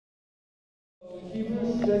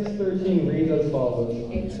Hebrews 6:13 reads as follows.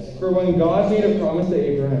 For when God made a promise to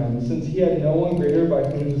Abraham, since he had no one greater by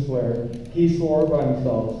whom to swear, he swore by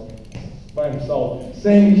himself,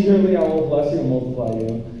 saying, surely I will bless you and multiply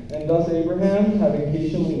you. And thus Abraham, having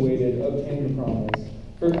patiently waited, obtained the promise.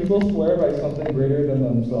 For people swear by something greater than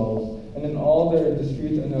themselves, and in all their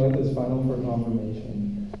disputes an oath is final for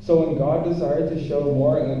confirmation. So when God desired to show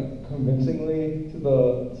more convincingly to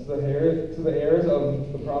the heirs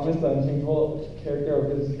of the promise the unchangeable character of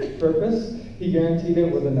his purpose, he guaranteed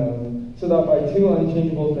it with an oath, so that by two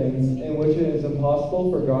unchangeable things, in which it is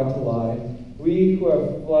impossible for God to lie, we who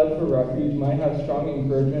have fled for refuge might have strong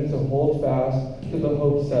encouragement to hold fast to the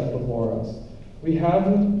hope set before us. We have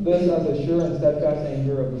this as a sure and steadfast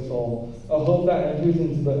anchor of the soul, a hope that enters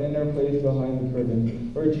into the inner place behind the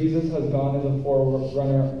curtain, where Jesus has gone as a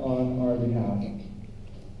forerunner on our behalf.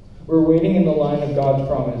 We're waiting in the line of God's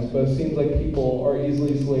promise, but it seems like people are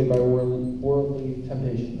easily swayed by worldly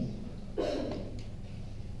temptations.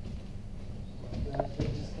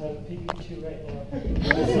 Just kind of peeking at you right now. I'm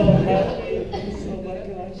so happy. Oh my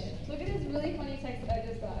gosh. Look at this really funny text that I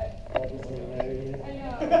just got. That is hilarious. I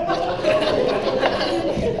know.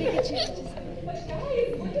 But guys,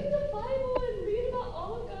 look at the Bible and read about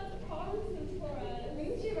all of God's promises for us. It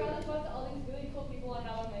makes me rather fun to all these really cool people I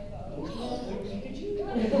have on my phone. Look at you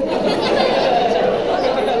guys.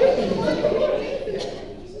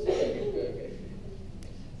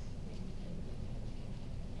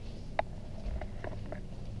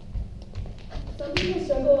 Some people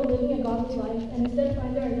struggle in living a godly life and instead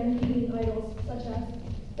find their identity in idols, such as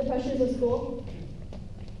the pressures of school.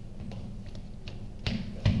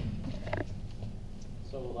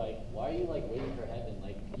 So, why are you, waiting for heaven?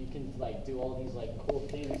 You can, do all these, cool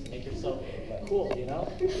things to make yourself cool, you know?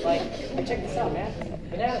 Check this out, man.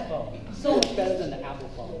 Banana phone. So much better than the Apple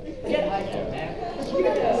phone. Forget iPhone, man. Look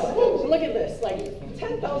at this. Look at this.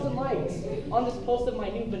 10,000 likes on this post of my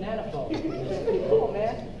new banana phone. It's pretty cool,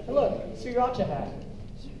 man. And look, Sriracha hat.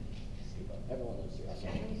 Everyone knows Sriracha.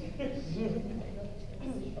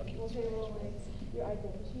 Okay, well, your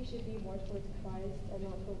identity should be more towards Christ and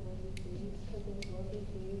not for worldly things, because in worldly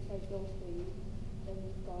things, those things, and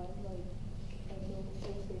God, I know so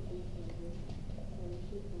safely for you. So you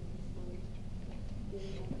should focus on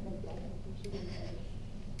being that you should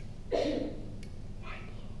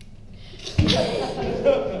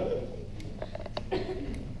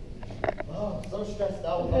Oh, so stressed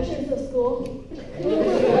out. The pressures of school.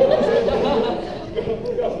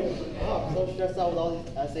 Oh, I'm so stressed out with all these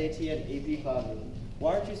SAT and AP classes.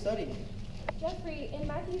 Why aren't you studying? Jeffrey, in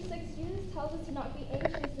Matthew 6, Jesus tells us to not be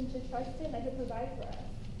anxious and to trust Him and to provide for us.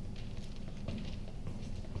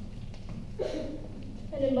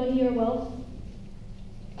 And in money or wealth.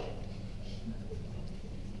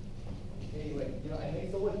 Hey, I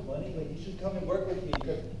make so much money. You should come and work with me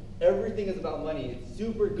because everything is about money. It's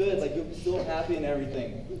super good. You'll be so happy and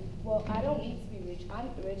everything. Well, I don't need to be rich. I'm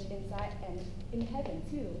rich inside and in heaven,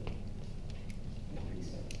 too.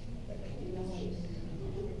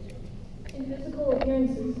 In physical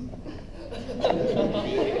appearances.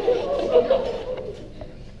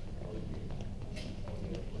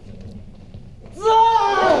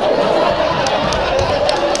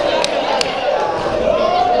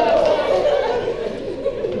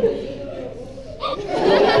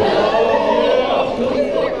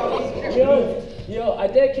 Yo, I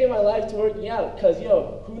dedicate my life to working out, because,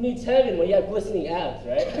 who needs heaven when you have glistening abs,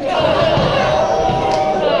 right? We're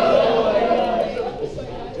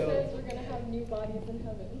going to have new bodies in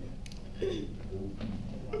heaven.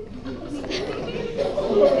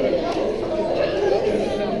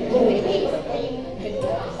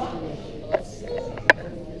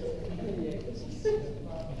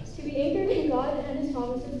 To be anchored in God and His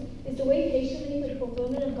promises is to wait patiently for the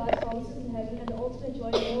fulfillment of God's promises in heaven and the ultimate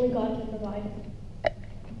joy that only God can provide.